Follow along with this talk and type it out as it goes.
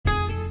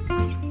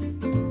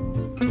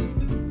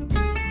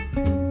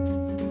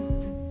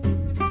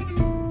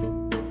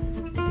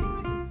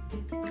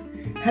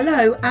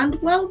Hello and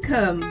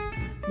welcome.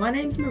 My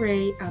name's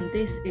Marie and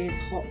this is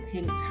Hot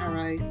Pink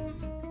Tarot.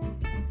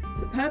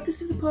 The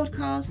purpose of the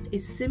podcast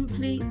is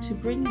simply to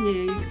bring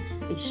you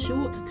a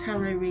short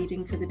tarot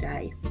reading for the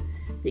day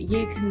that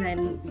you can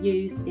then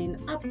use in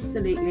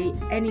absolutely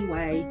any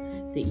way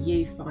that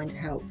you find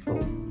helpful.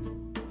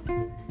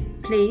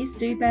 Please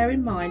do bear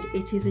in mind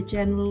it is a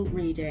general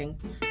reading,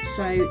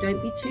 so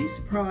don't be too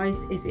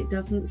surprised if it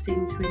doesn't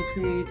seem to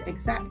include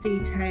exact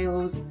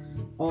details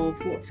of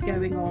what's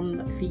going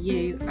on for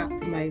you at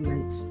the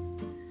moment.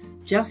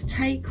 Just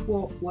take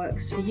what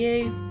works for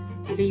you,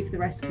 leave the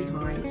rest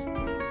behind.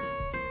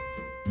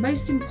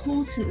 Most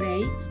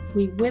importantly,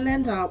 we will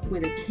end up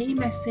with a key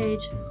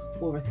message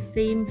or a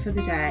theme for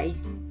the day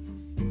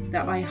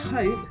that I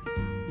hope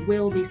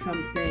will be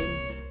something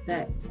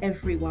that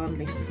everyone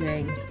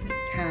listening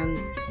can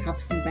have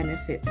some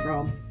benefit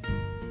from.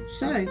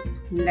 So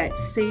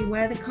let's see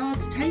where the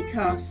cards take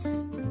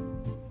us.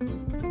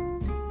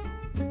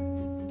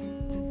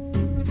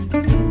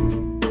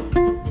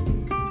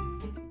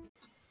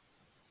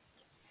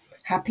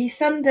 Happy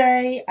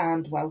Sunday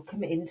and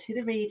welcome into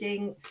the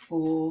reading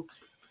for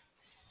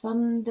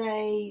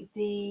Sunday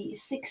the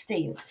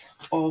 16th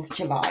of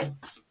July.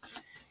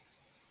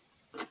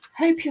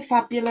 Hope you're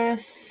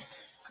fabulous.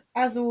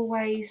 As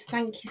always,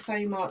 thank you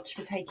so much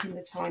for taking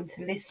the time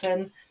to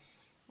listen.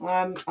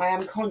 I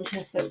am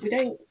conscious that we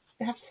don't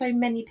have so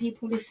many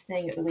people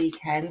listening at the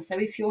weekend, so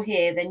if you're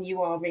here then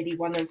you are really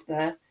one of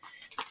the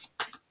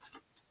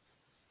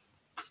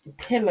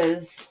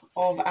pillars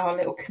of our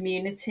little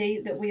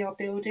community that we are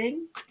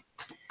building.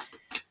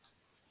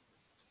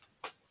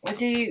 I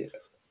do,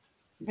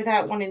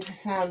 without wanting to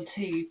sound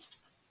too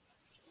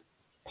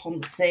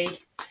poncy,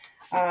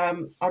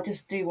 I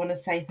just do want to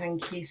say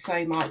thank you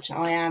so much.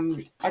 I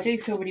do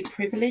feel really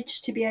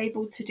privileged to be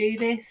able to do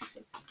this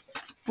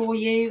for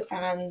you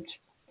and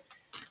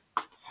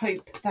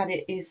hope that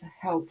it is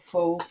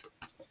helpful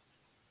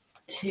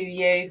to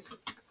you.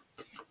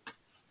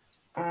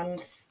 And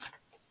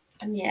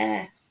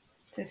yeah,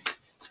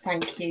 just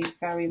thank you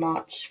very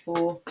much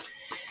for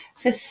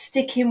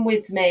sticking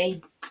with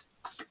me.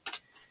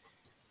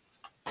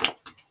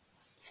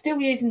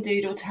 Still using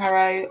Doodle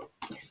Tarot.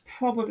 It's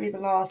probably the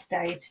last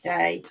day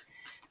today.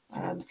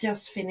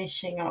 Just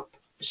finishing up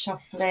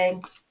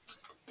shuffling.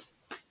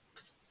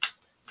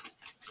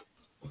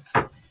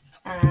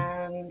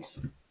 And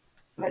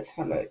let's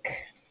have a look.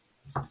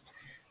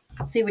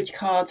 See which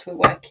cards we're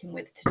working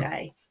with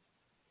today.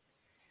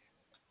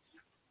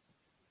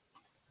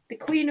 The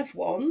Queen of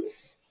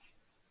Wands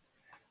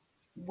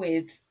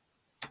with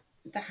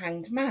the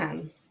Hanged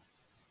Man.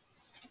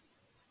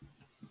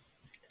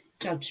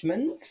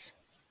 Judgment.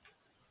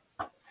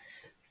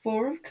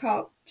 Four of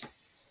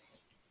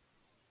Cups.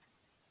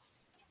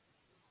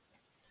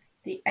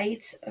 The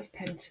Eight of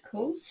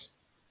Pentacles.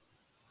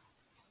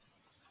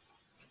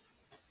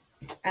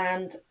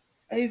 And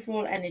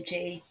overall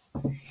energy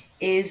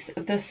is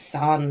the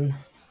Sun.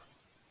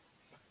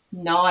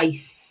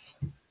 Nice.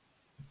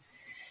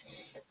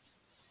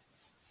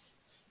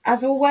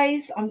 As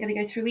always, I'm going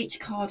to go through each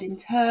card in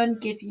turn,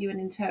 give you an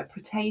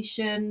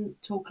interpretation,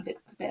 talk a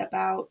little bit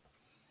about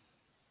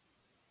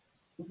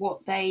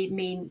what they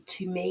mean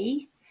to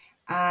me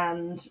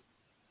and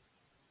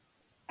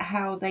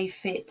how they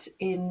fit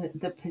in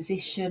the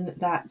position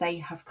that they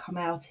have come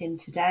out in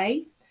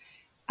today.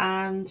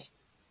 And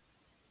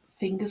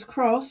fingers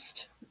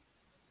crossed,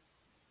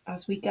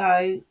 as we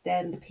go,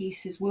 then the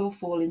pieces will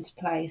fall into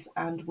place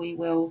and we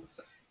will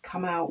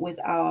come out with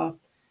our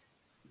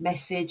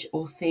message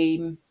or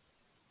theme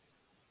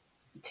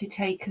to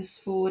take us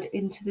forward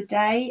into the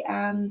day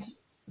and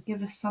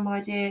give us some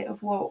idea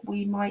of what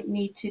we might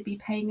need to be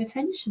paying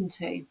attention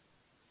to.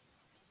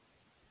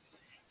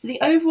 So the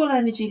overall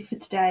energy for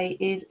today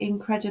is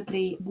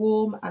incredibly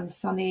warm and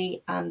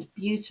sunny and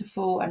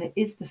beautiful, and it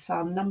is the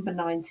Sun, number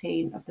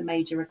 19 of the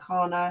Major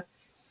Arcana.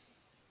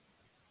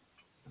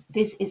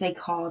 This is a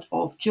card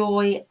of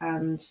joy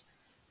and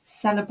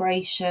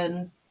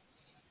celebration,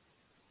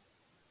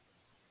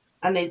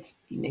 and it's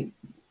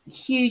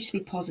hugely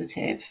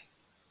positive.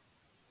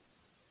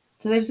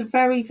 So there's a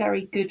very,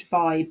 very good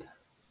vibe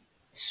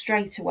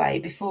straight away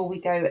before we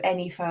go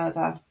any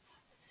further.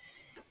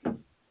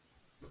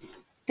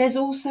 There's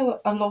also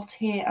a lot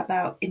here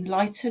about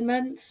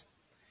enlightenment,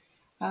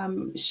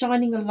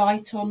 shining a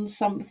light on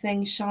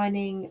something,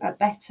 shining a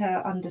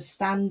better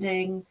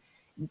understanding,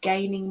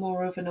 gaining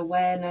more of an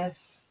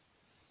awareness,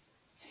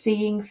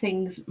 seeing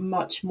things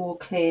much more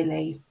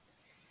clearly,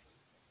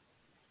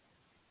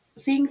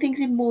 seeing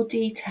things in more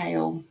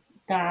detail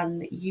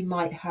than you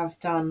might have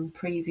done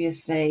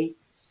previously,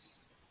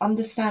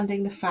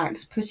 understanding the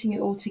facts, putting it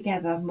all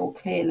together more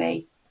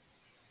clearly.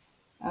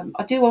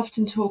 I do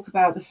often talk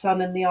about the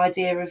Sun and the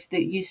idea of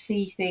that you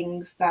see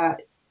things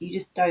that you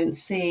just don't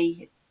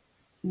see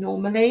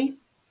normally.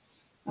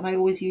 And I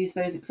always use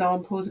those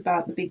examples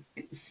about the big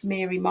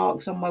smeary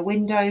marks on my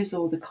windows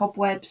or the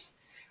cobwebs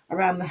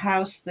around the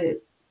house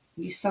that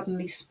you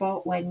suddenly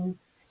spot when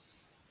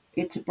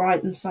it's a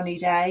bright and sunny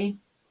day.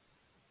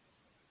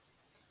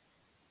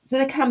 So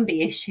there can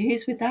be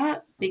issues with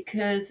that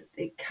because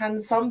it can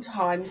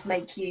sometimes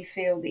make you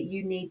feel that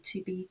you need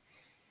to be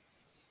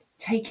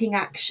taking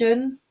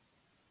action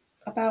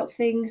about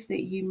things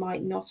that you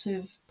might not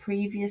have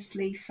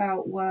previously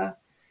felt were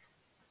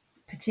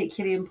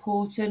particularly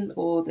important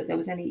or that there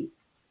was any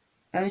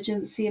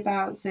urgency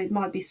about. So it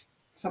might be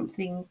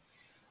something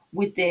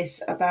with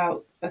this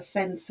about a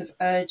sense of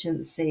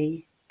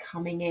urgency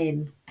coming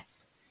in.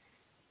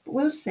 But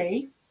we'll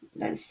see.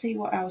 Let's see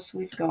what else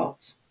we've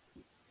got.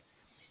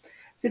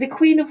 So the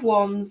Queen of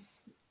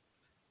Wands,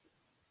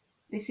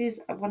 this is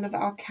one of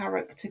our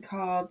character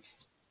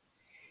cards,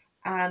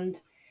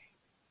 and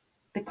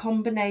the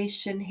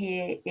combination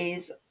here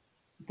is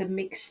the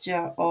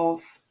mixture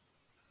of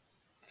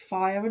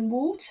fire and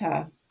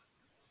water,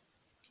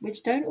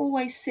 which don't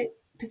always sit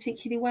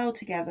particularly well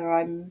together.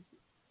 I'm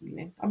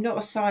not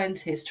a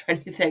scientist or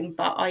anything,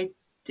 but I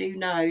do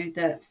know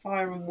that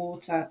fire and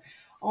water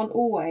aren't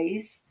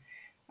always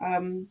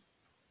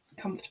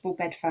comfortable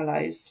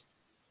bedfellows.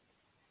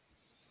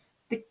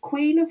 The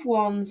Queen of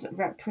Wands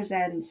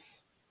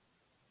represents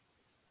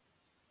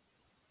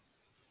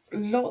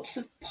lots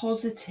of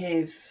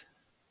positive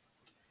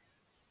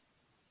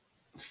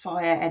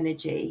fire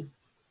energy.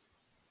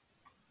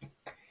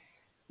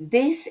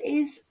 This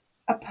is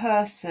a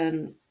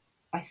person,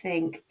 I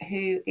think,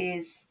 who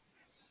is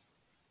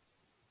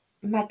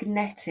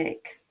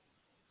magnetic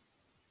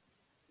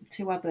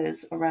to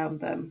others around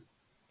them,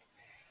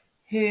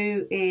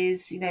 who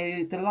is,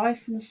 the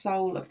life and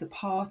soul of the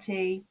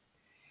party,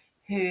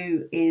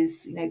 who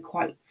is,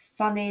 quite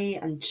funny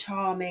and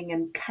charming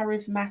and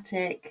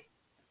charismatic,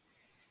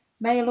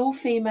 male or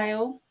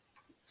female.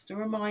 Just a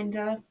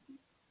reminder,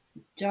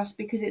 just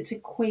because it's a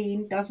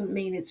queen doesn't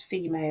mean it's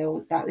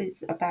female. That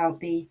is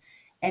about the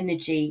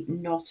energy,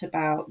 not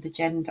about the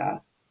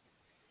gender.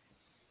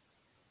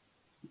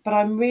 But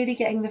I'm really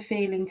getting the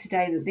feeling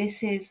today that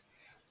this is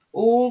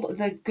all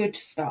the good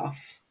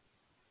stuff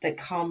that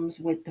comes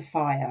with the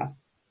fire.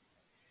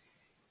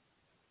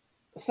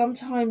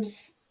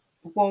 Sometimes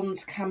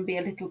wands can be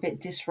a little bit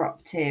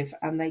disruptive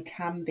and they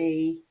can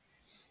be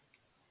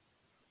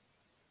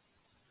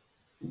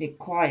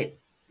quite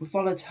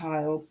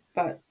volatile,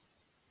 but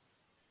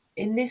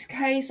in this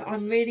case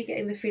I'm really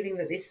getting the feeling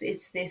that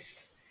it's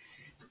this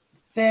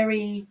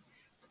very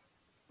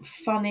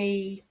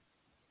funny,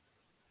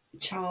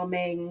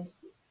 charming,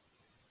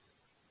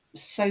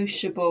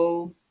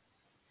 sociable,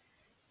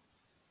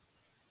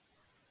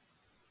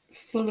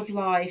 full of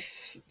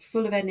life,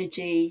 full of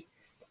energy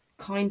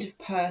kind of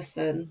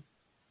person.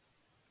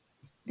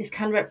 This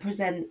can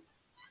represent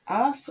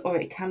us or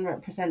it can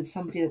represent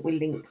somebody that we're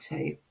linked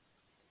to.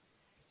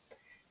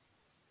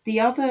 The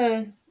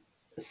other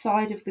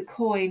side of the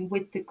coin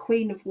with the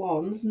Queen of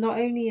Wands, not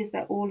only is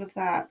there all of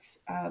that,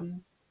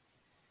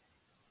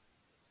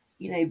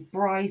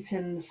 bright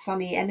and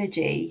sunny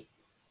energy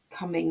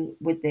coming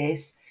with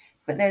this,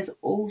 but there's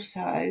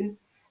also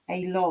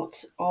a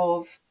lot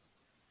of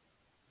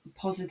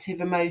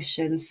positive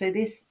emotions. So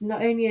this,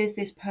 not only is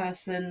this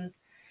person,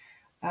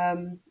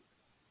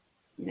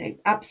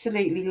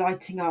 absolutely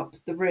lighting up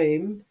the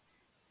room,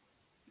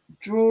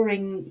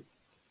 drawing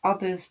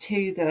others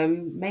to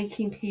them,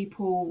 making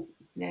people,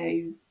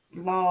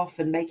 laugh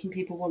and making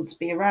people want to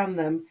be around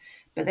them,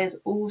 but there's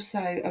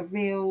also a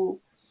real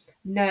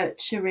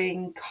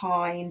nurturing,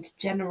 kind,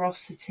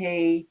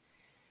 generosity,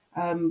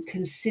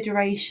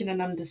 consideration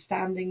and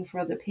understanding for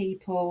other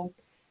people.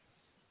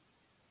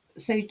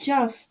 So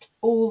just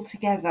all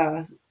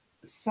together,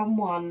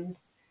 someone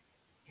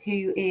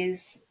who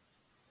is,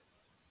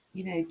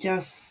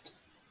 just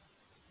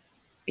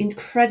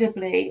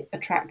incredibly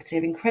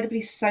attractive,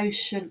 incredibly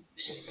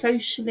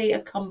socially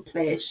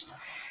accomplished,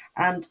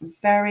 and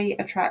very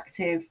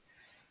attractive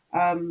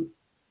in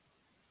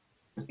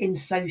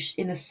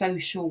a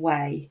social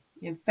way.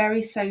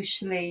 Very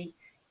socially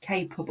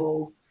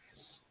capable,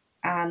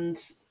 and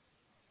so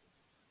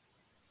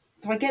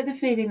I get the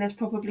feeling there's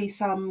probably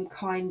some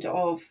kind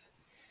of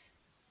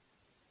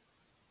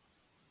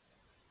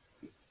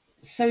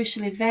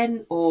social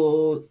event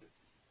or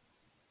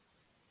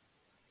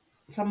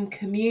some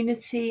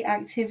community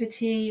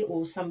activity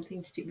or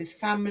something to do with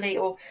family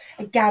or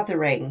a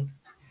gathering.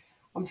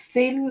 I'm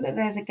feeling that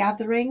there's a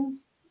gathering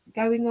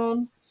going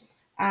on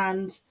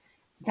and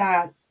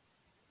that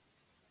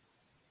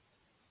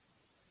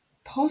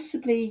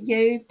possibly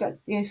you, but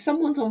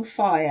someone's on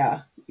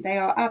fire. They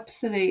are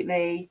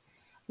absolutely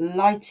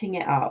lighting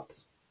it up.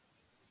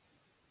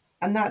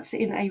 And that's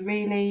in a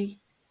really,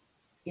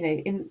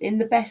 in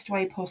the best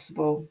way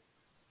possible.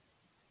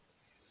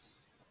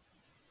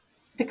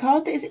 The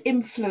card that is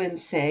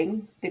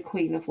influencing the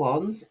Queen of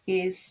Wands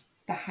is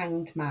the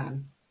Hanged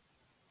Man.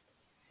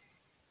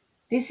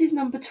 This is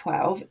number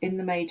 12 in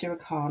the Major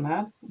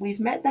Arcana. We've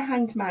met the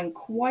Hanged Man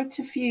quite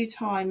a few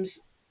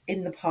times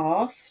in the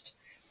past,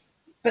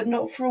 but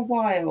not for a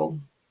while.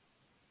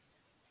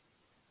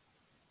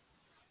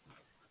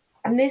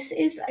 And this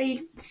is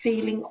a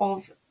feeling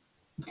of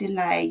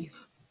delay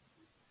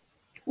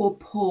or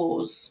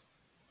pause.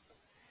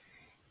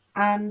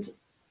 And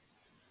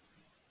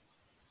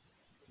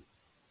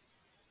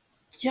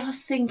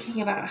just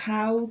thinking about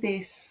how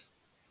this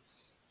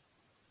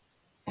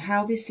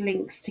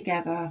links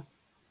together.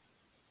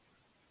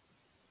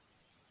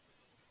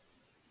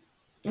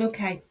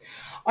 Okay,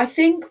 I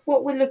think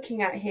what we're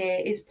looking at here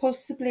is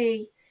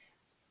possibly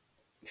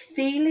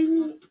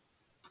feeling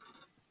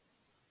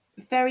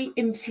very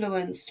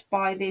influenced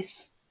by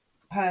this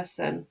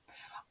person.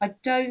 I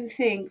don't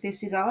think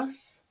this is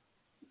us.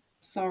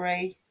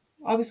 Sorry.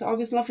 I was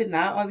loving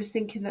that. I was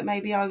thinking that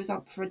maybe I was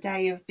up for a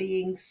day of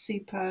being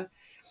super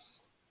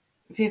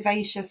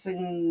vivacious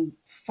and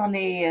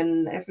funny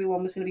and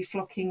everyone was going to be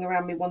flocking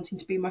around me wanting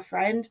to be my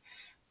friend.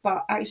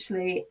 But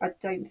actually, I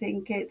don't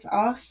think it's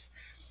us.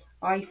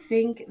 I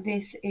think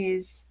this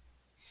is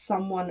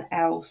someone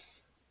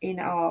else in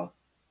our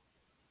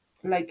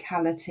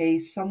locality,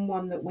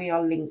 someone that we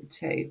are linked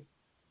to.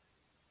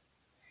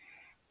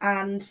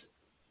 And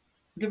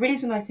the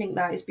reason I think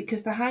that is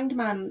because the Hanged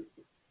Man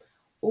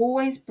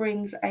always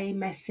brings a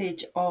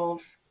message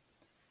of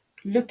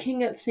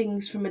looking at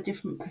things from a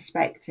different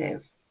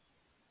perspective,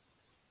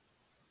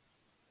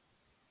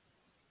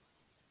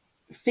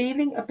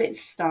 feeling a bit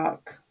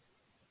stuck,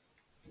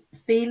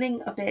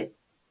 feeling a bit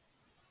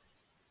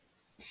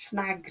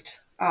snagged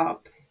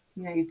up,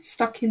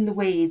 stuck in the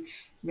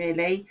weeds,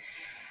 really.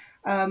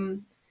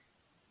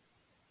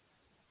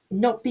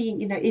 Not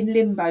being, in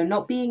limbo,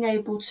 not being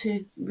able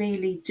to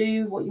really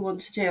do what you want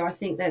to do. I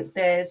think that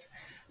there's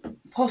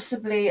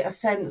possibly a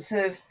sense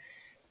of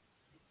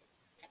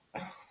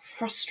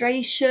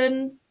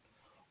frustration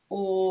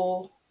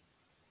or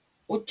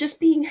just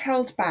being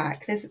held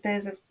back.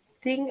 There's a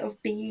thing of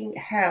being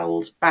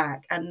held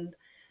back and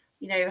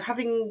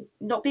having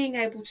not being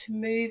able to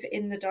move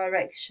in the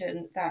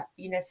direction that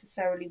you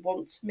necessarily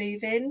want to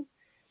move in,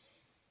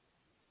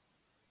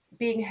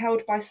 being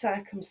held by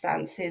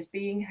circumstances,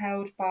 being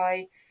held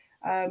by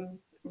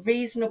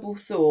reasonable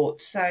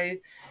thought. So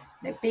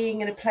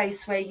being in a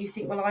place where you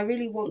think, well, I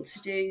really want to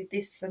do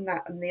this and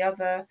that and the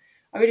other.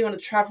 I really want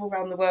to travel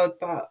around the world,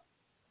 but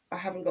I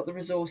haven't got the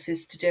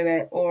resources to do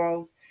it,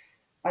 or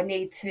I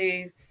need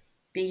to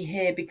be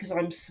here because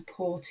I'm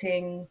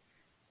supporting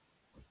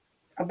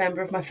a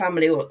member of my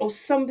family, or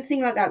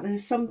something like that.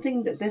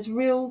 There's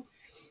real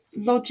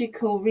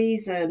logical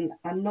reason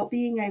and not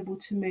being able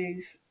to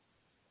move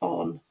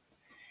on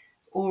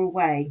or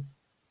away.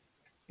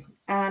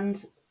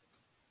 And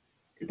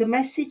the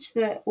message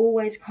that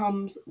always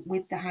comes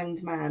with the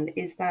Hanged Man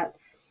is that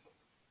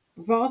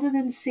rather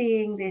than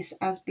seeing this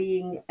as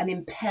being an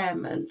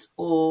impairment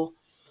or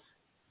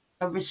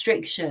a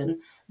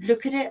restriction,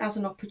 look at it as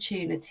an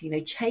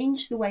opportunity.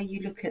 Change the way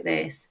you look at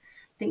this.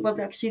 Think, well,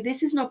 actually,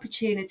 this is an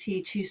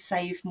opportunity to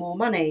save more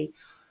money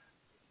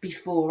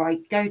before I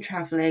go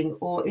traveling,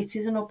 or it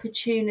is an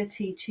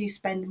opportunity to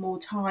spend more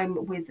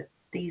time with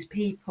these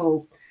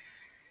people.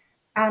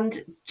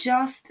 And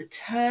just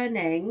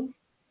turning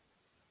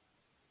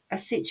a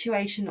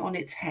situation on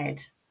its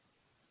head.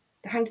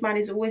 The Hanged Man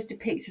is always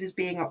depicted as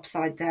being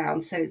upside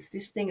down, so it's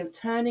this thing of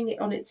turning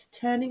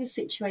a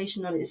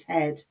situation on its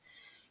head,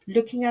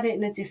 looking at it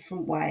in a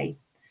different way.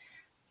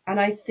 And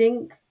I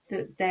think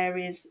that there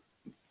is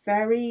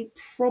very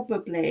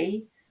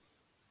probably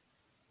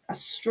a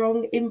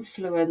strong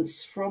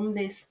influence from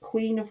this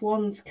Queen of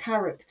Wands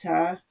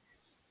character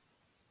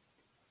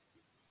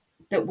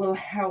that will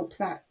help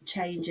that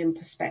change in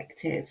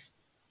perspective.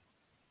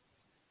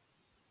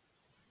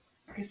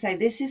 Like I say,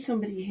 this is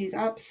somebody who's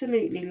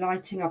absolutely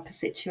lighting up a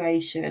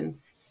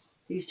situation,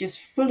 who's just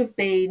full of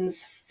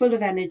beans, full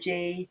of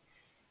energy,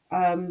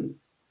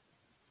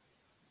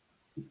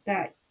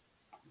 that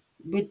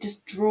we're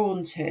just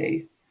drawn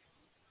to.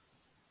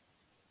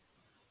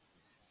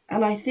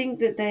 And I think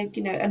that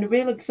and a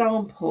real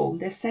example,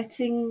 they're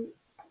setting,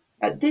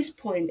 at this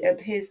point, it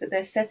appears that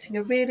they're setting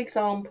a real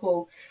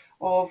example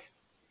of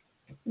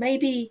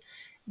maybe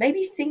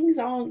things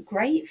aren't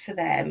great for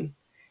them,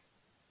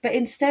 but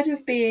instead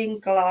of being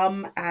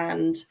glum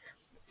and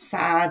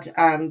sad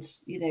and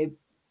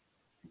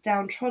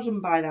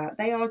downtrodden by that,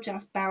 they are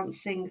just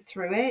bouncing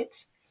through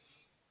it.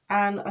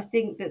 And I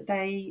think that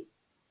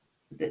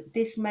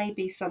this may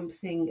be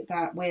something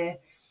that we're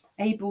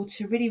able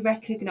to really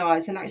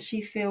recognize and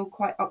actually feel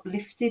quite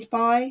uplifted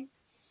by,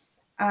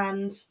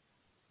 and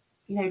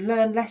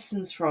learn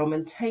lessons from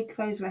and take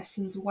those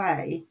lessons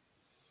away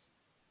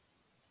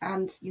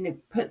and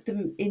put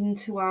them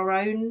into our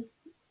own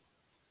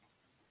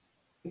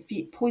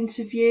point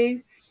of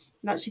view,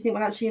 and actually think,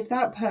 well, actually, if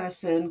that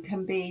person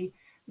can be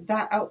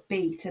that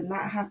upbeat and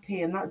that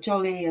happy and that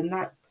jolly and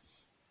that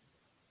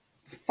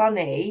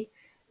funny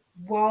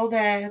while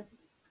they're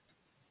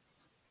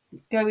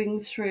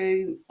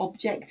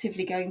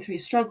objectively going through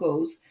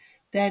struggles,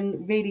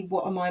 then really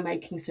what am I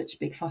making such a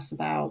big fuss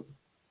about?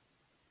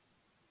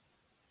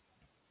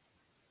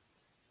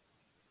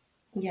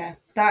 Yeah,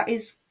 that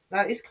is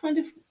kind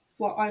of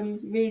what I'm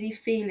really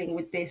feeling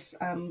with this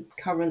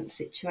current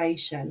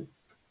situation.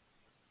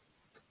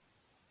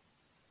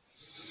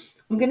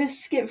 I'm going to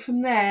skip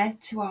from there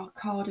to our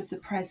card of the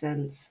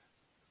present,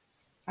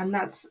 and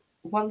that's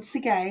once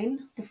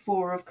again the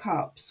Four of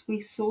Cups. We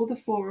saw the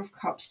Four of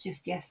Cups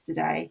just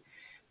yesterday,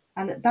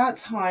 And at that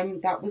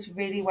time, that was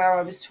really where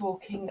I was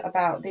talking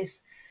about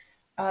this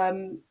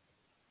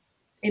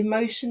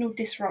emotional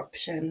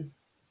disruption,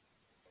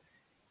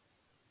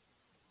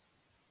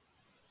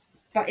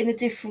 but in a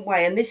different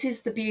way. And this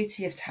is the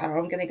beauty of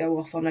tarot. I'm going to go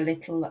off on a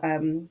little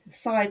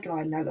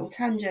sideline now, a little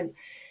tangent.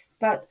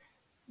 But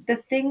the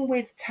thing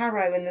with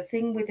tarot and the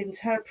thing with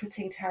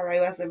interpreting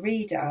tarot as a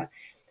reader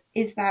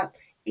is that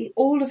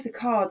all of the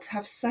cards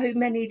have so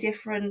many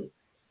different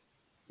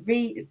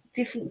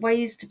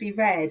ways to be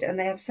read, and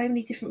they have so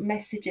many different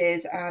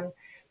messages and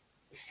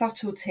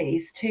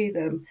subtleties to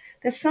them.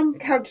 There's some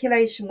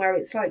calculation where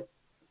it's like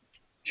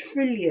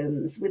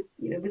trillions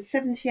with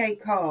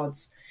 78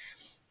 cards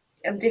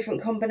and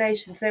different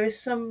combinations. There is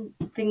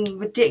something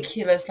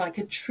ridiculous like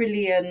a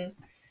trillion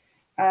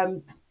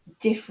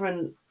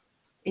different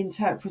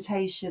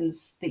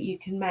interpretations that you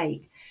can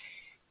make.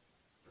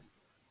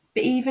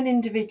 But even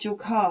individual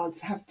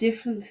cards have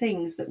different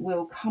things that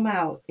will come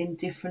out in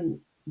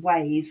different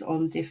ways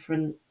in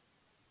different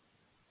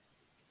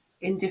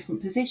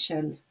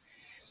positions.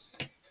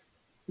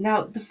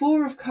 Now, the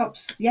Four of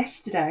Cups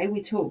yesterday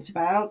we talked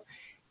about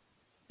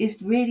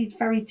is really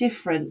very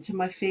different to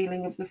my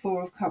feeling of the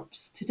Four of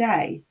Cups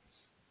today.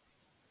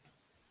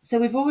 So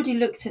we've already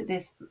looked at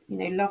this,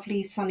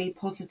 lovely, sunny,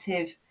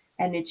 positive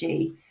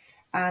energy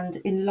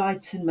and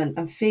enlightenment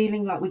and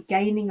feeling like we're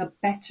gaining a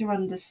better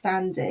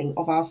understanding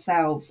of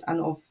ourselves and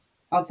of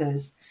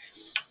others.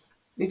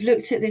 We've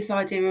looked at this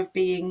idea of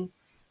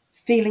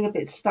feeling a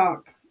bit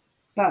stuck,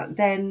 but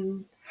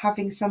then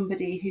having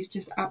somebody who's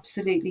just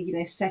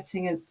absolutely,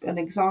 setting an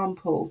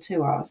example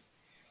to us.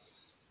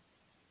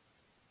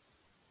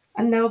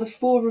 And now the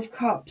Four of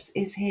Cups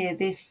is here,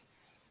 this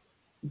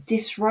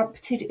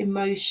disrupted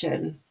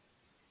emotion.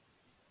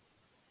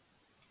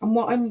 And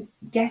what I'm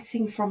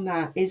getting from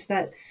that is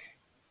that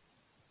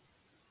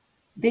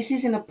this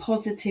is in a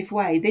positive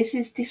way. This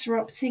is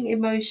disrupting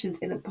emotions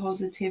in a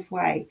positive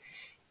way.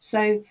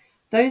 So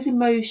those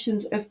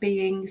emotions of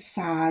being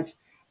sad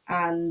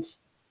and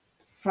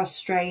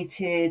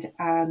frustrated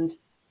and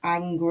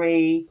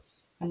angry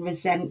and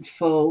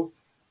resentful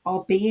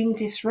are being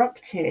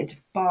disrupted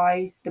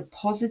by the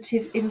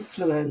positive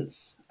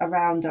influence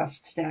around us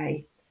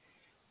today.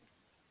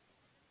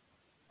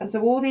 And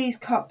so all these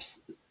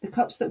cups, the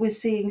cups that we're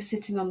seeing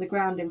sitting on the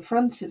ground in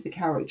front of the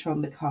character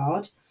on the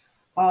card,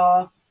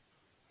 are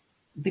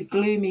the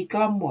gloomy,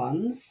 glum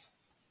ones.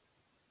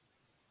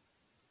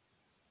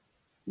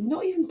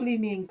 Not even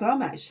gloomy and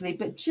glum, actually,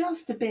 but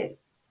just a bit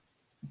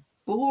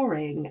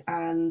boring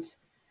and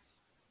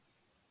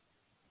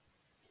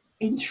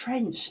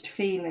entrenched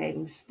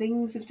feelings.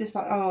 Things of just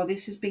like, oh,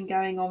 this has been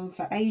going on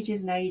for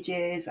ages and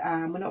ages,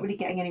 and we're not really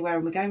getting anywhere,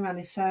 and we're going around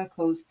in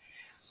circles.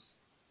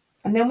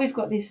 And then we've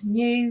got this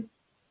new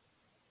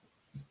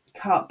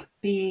cup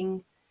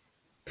being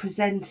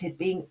presented,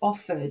 being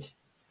offered,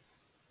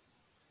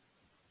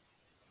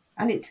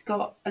 and it's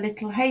got a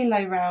little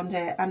halo around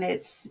it, and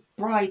it's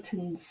bright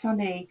and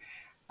sunny.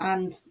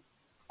 And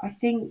I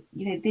think,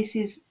 this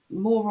is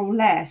more or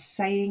less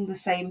saying the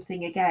same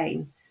thing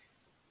again,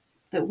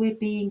 that we're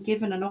being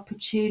given an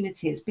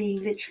opportunity. It's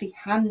being literally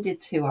handed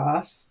to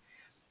us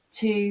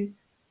to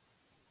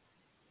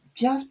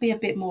just be a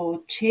bit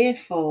more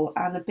cheerful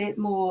and a bit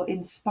more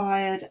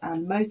inspired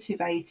and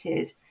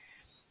motivated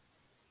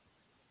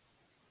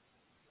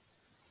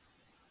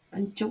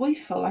and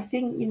joyful. I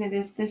think,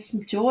 there's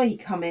some joy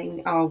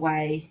coming our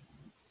way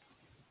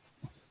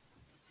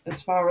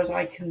as far as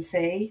I can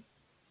see.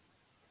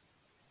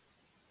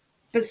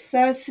 But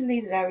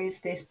certainly there is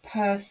this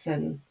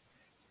person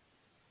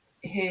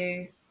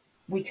who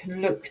we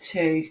can look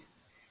to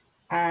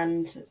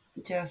and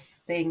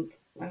just think,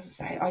 as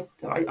I say,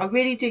 I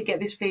really do get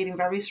this feeling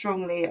very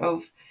strongly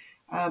of,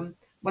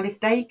 well, if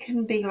they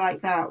can be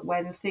like that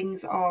when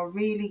things are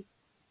really,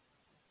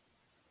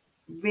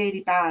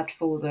 really bad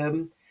for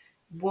them,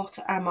 what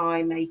am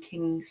I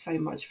making so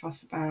much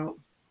fuss about?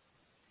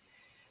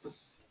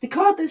 The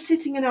card that's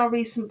sitting in our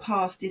recent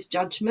past is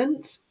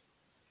Judgment,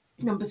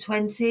 number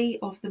 20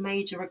 of the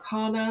Major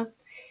Arcana.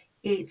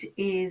 It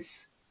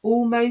is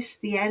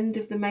almost the end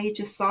of the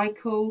major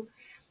cycle.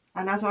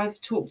 And as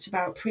I've talked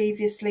about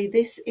previously,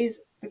 this is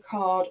the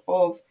card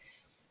of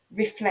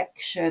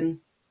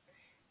reflection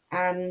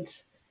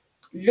and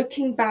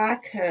looking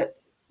back at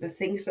the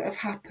things that have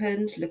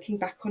happened, looking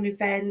back on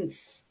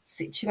events,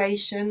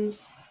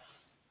 situations,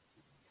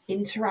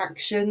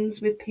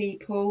 interactions with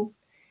people,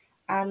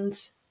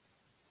 and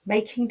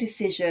making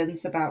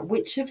decisions about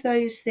which of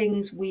those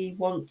things we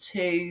want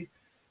to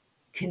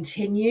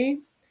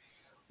continue,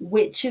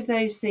 which of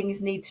those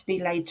things need to be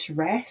laid to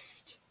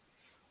rest,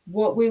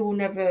 what we will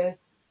never,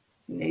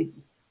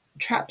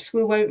 traps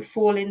we won't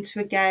fall into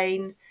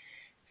again,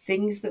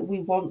 things that we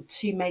want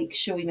to make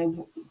sure,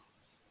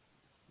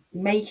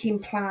 making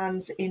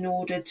plans in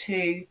order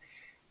to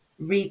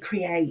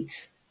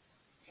recreate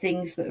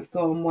things that have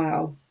gone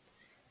well.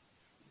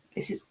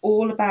 This is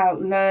all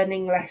about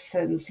learning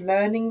lessons,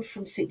 learning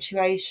from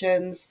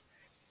situations,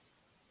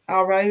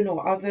 our own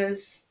or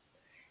others,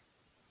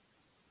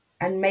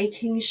 and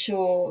making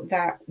sure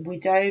that we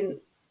don't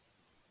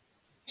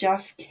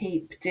just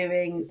keep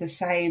doing the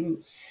same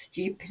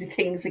stupid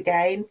things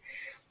again.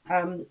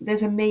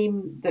 There's a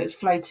meme that's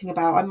floating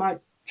about. I might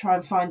try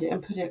and find it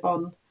and put it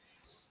on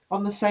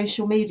the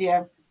social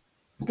media.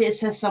 But it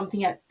says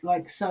something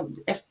like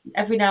if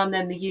every now and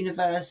then the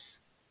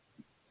universe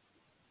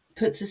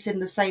puts us in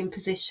the same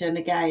position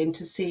again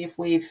to see if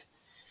we're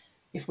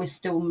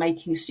still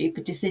making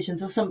stupid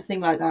decisions or something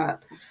like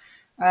that.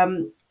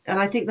 And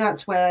I think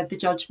that's where the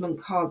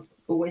judgment card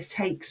always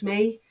takes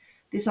me.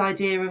 This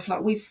idea of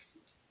like we've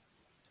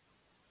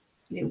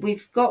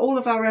got all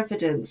of our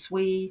evidence.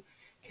 We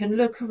can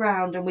look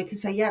around and we can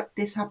say, yep,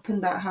 this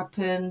happened, that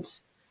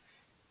happened.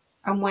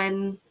 And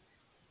when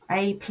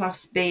A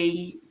plus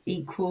B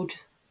equaled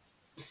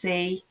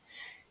C,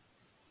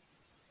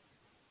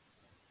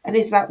 and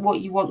is that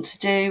what you want to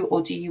do?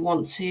 Or do you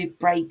want to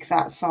break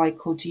that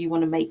cycle? Do you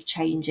want to make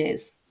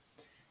changes?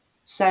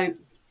 So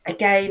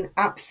again,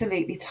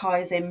 absolutely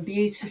ties in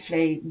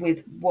beautifully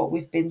with what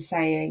we've been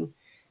saying,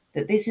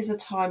 that this is a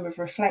time of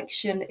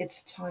reflection.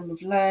 It's a time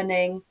of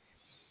learning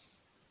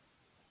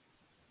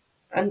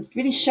and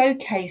really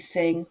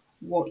showcasing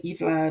what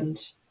you've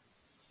learned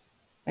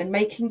and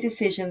making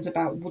decisions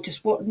about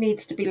just what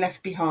needs to be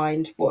left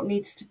behind, what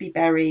needs to be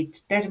buried,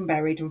 dead and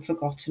buried and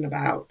forgotten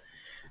about.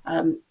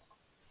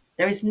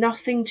 There is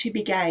nothing to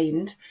be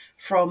gained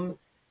from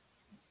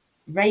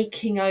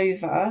raking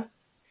over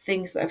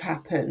things that have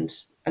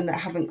happened and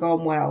that haven't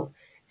gone well.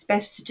 It's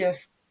best to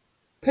just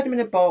put them in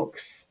a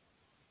box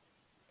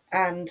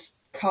and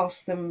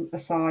cast them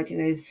aside,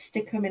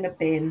 stick them in a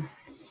bin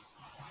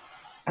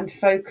and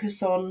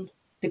focus on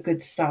the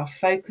good stuff,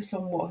 focus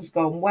on what has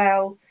gone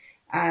well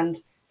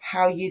and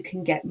how you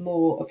can get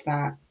more of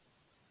that.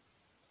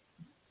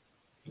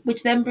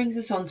 Which then brings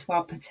us on to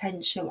our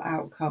potential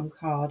outcome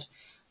card.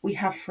 We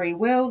have free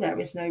will. There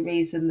is no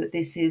reason that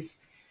this is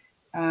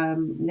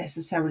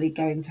necessarily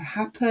going to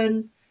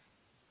happen.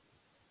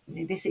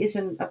 This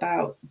isn't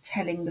about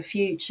telling the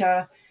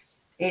future.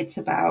 It's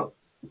about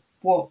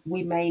what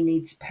we may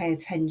need to pay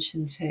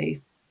attention to.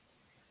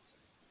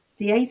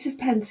 The Eight of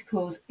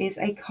Pentacles is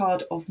a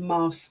card of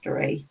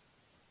mastery.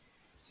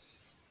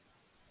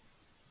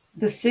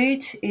 The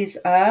suit is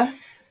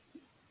Earth.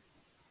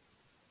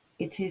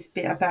 It is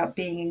about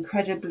being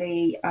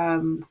incredibly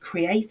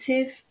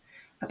creative,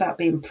 about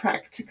being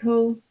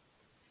practical,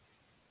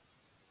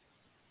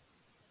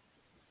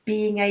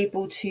 being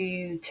able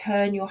to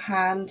turn your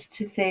hand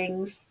to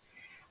things,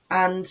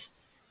 and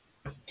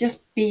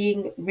just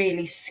being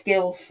really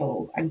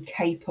skillful and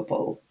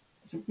capable.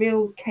 There's a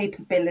real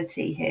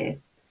capability here.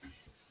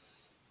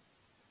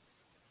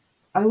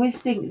 I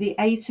always think the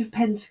Eight of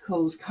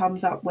Pentacles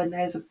comes up when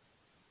there's a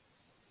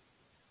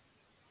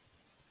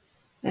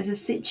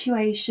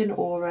situation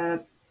or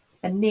a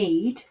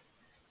need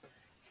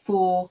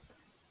for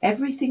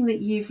everything that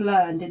you've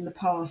learned in the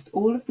past,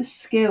 all of the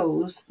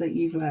skills that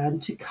you've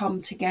learned to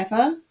come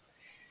together.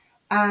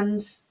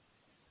 And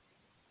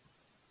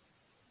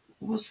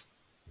what's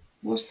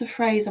the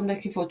phrase I'm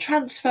looking for?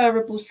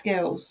 Transferable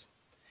skills.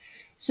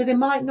 So there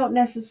might not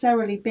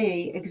necessarily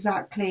be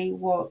exactly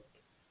what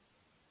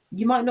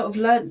you might not have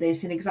learnt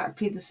this in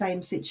exactly the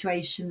same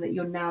situation that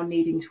you're now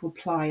needing to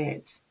apply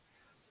it.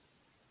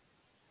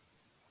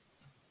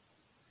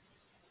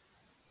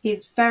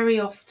 It very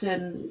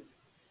often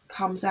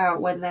comes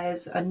out when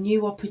there's a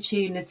new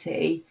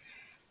opportunity,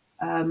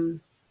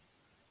 and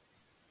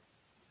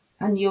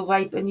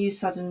you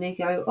suddenly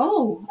go,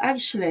 oh,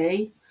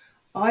 actually,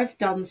 I've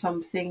done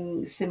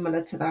something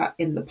similar to that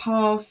in the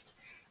past,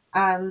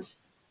 and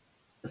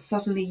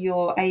suddenly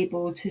you're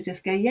able to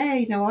just go, yeah,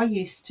 I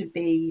used to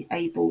be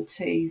able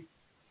to,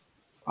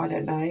 I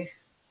don't know,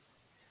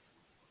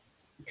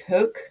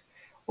 cook,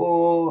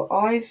 or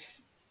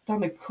I've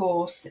done a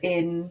course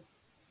in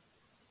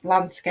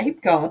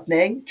landscape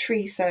gardening,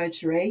 tree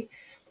surgery.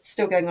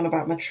 Still going on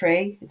about my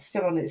tree. It's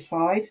still on its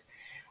side.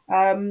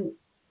 But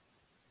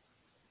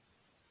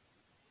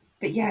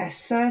yes,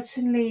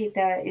 certainly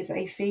there is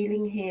a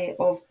feeling here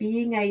of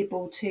being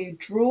able to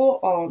draw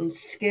on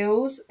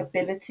skills,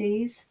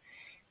 abilities,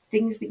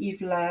 things that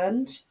you've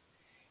learned,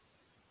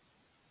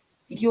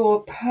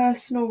 your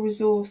personal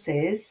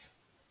resources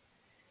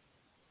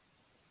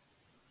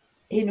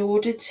in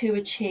order to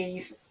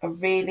achieve a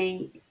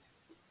really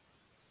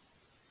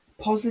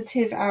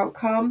positive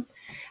outcome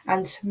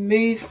and to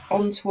move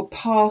onto a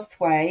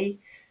pathway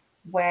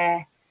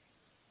where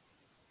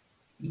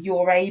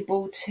you're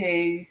able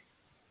to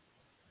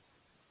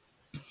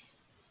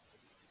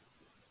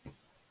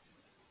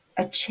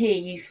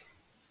achieve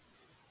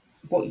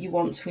what you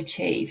want to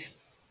achieve.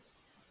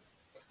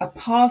 A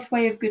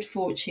pathway of good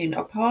fortune,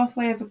 a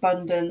pathway of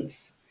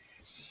abundance,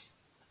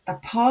 a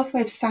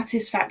pathway of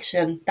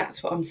satisfaction.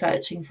 That's what I'm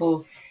searching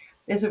for.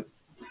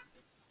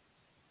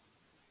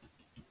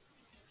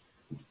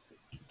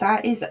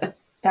 That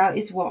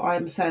is what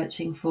I'm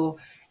searching for.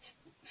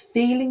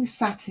 Feeling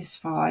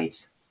satisfied,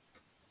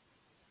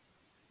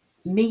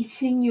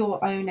 meeting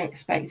your own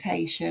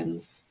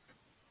expectations,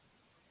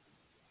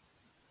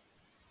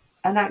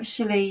 and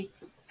actually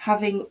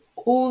having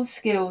all the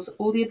skills,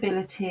 all the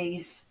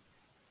abilities,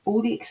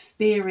 all the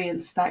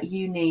experience that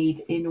you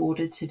need in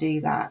order to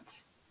do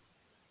that.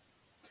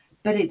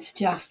 But it's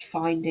just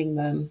finding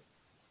them.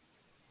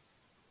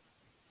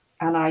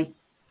 And I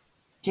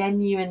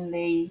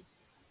genuinely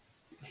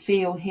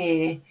feel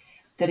here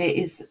that it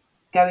is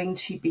going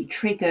to be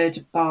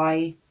triggered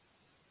by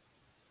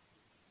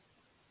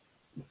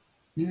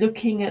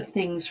looking at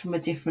things from a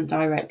different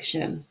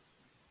direction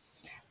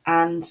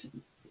and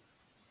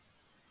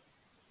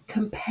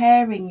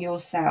comparing your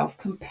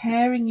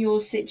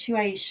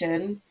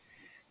situation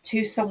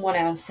to someone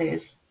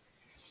else's,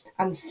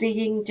 and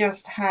seeing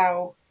just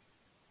how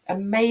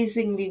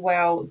amazingly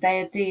well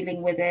they're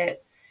dealing with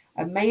it,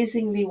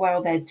 amazingly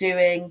well they're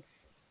doing.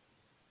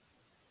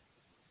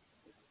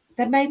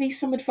 There may be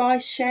some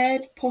advice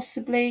shared,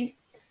 possibly,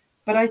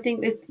 but I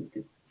think that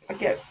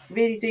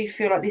really do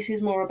feel like this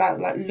is more about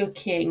like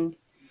looking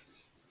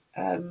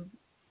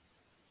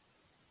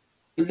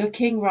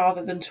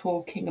rather than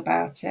talking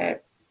about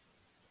it,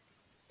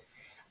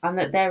 and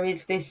that there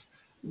is this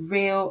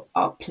real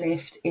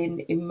uplift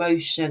in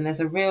emotion. There's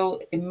a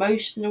real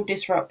emotional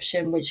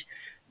disruption which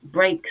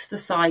breaks the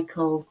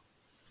cycle.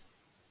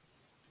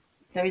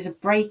 There is a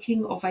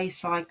breaking of a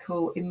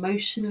cycle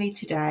emotionally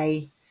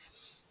today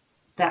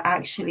that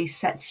actually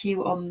sets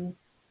you on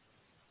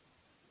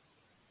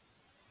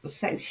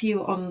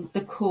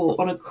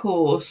a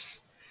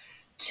course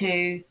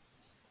to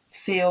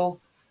feel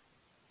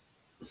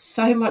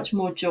so much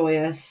more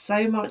joyous,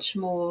 so much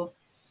more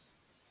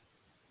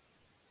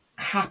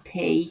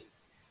happy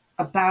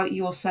about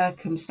your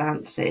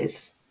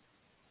circumstances,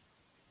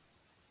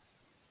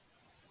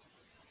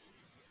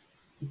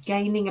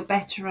 gaining a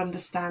better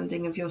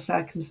understanding of your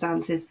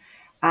circumstances,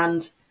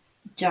 and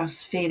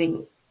just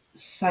feeling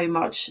so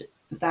much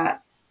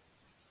that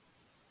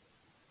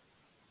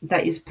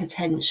is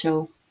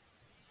potential,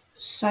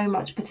 so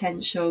much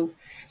potential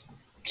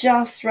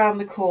just round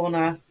the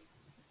corner.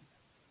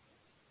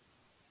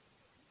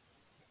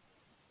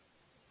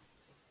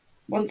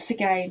 Once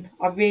again,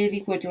 I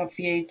really would love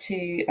you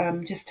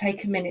to just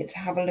take a minute to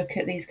have a look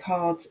at these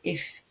cards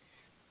if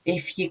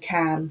you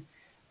can.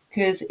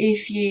 Because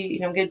if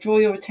I'm going to draw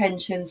your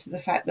attention to the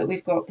fact that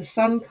we've got the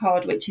Sun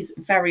card, which is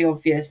very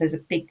obvious. There's a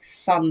big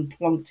sun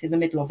plonked in the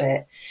middle of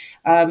it.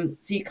 So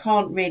you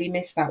can't really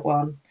miss that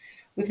one.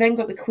 We've then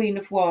got the Queen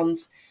of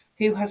Wands,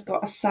 who has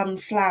got a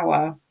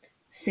sunflower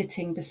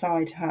sitting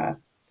beside her.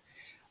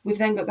 We've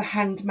then got the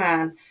Hanged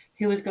Man,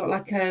 who has got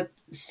like a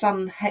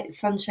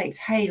sun-shaped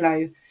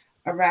halo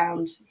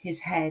around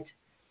his head.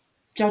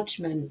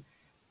 Judgment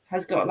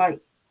has got like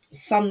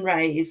sun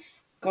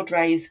rays, God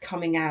rays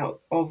coming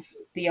out of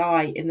the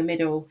eye in the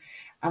middle.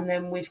 And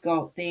then we've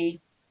got the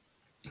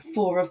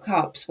Four of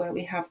Cups, where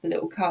we have the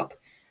little cup,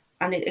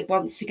 and it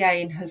once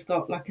again has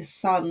got like a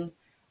sun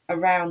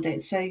around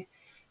it.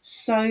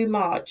 So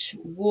much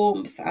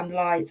warmth and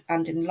light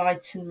and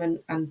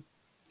enlightenment and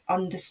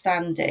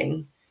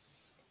understanding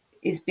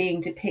is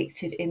being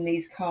depicted in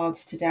these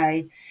cards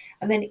today.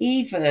 And then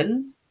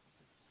even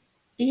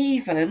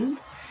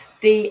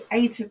the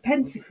Eight of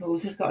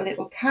Pentacles has got a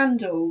little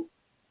candle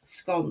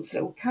sconce,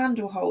 little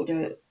candle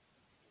holder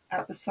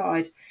at the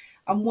side.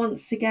 And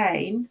once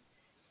again,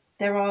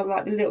 there are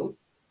like the little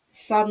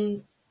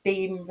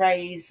sunbeam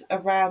rays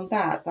around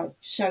that, like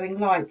showing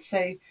light.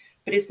 So,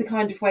 but it's the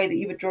kind of way that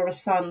you would draw a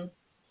sun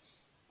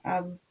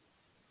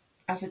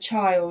as a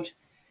child.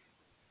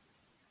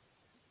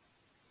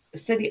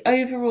 So the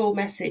overall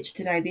message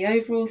today, the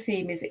overall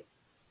theme is,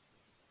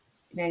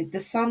 the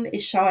sun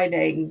is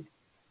shining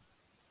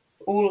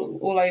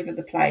all over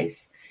the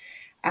place,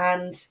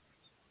 and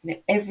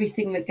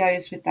everything that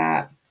goes with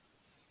that.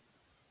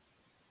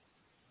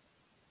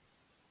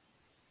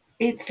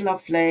 It's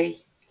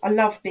lovely. I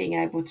love being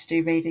able to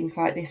do readings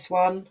like this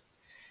one,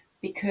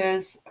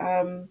 because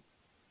I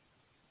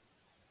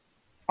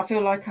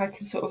feel like I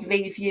can sort of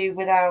leave you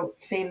without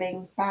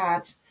feeling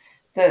bad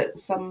that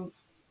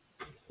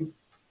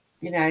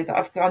that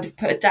I've kind of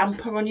put a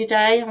damper on your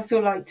day. I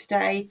feel like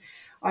today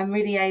I'm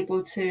really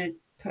able to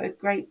put a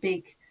great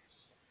big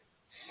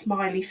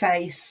smiley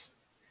face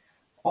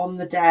on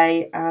the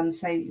day and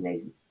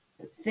say,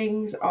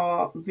 things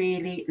are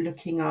really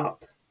looking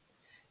up.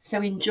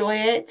 So enjoy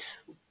it.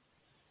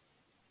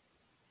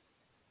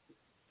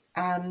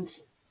 And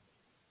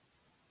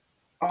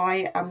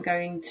I am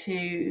going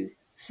to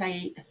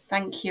say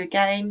thank you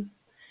again.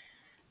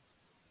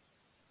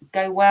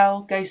 Go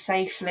well, go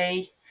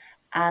safely,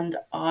 and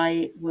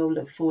I will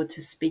look forward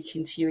to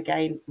speaking to you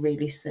again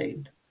really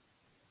soon.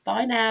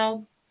 Bye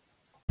now.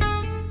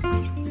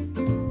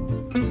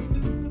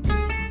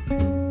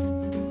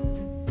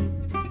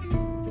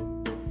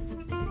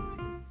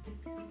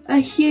 A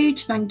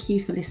huge thank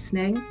you for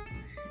listening.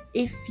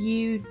 If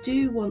you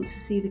do want to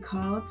see the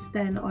cards,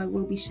 then I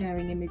will be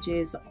sharing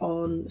images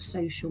on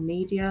social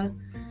media.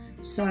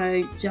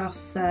 So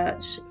just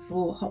search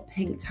for Hot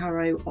Pink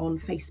Tarot on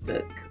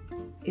Facebook,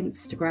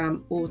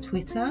 Instagram or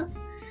Twitter.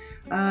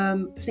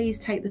 Please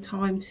take the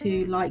time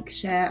to like,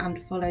 share and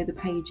follow the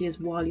pages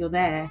while you're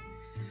there.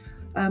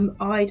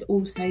 I'd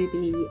also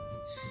be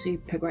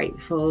super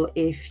grateful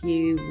if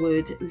you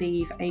would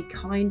leave a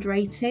kind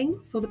rating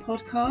for the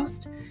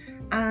podcast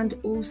and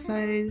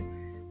also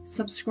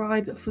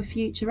subscribe for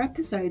future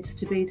episodes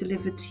to be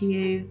delivered to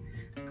you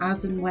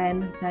as and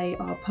when they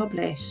are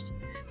published.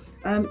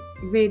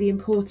 Really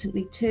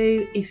importantly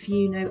too, if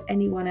you know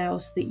anyone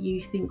else that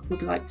you think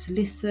would like to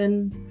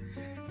listen,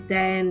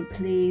 then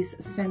please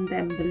send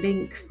them the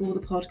link for the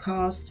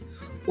podcast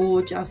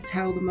or just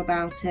tell them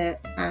about it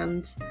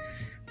and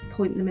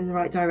point them in the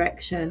right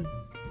direction.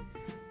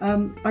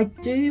 I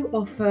do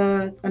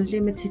offer a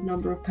limited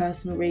number of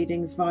personal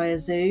readings via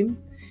Zoom.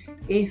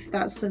 If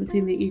that's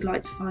something that you'd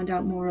like to find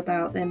out more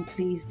about, then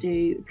please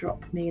do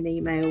drop me an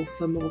email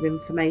for more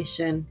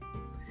information.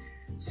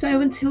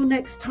 So until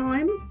next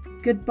time,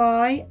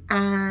 goodbye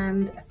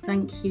and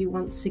thank you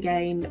once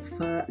again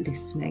for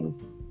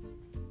listening.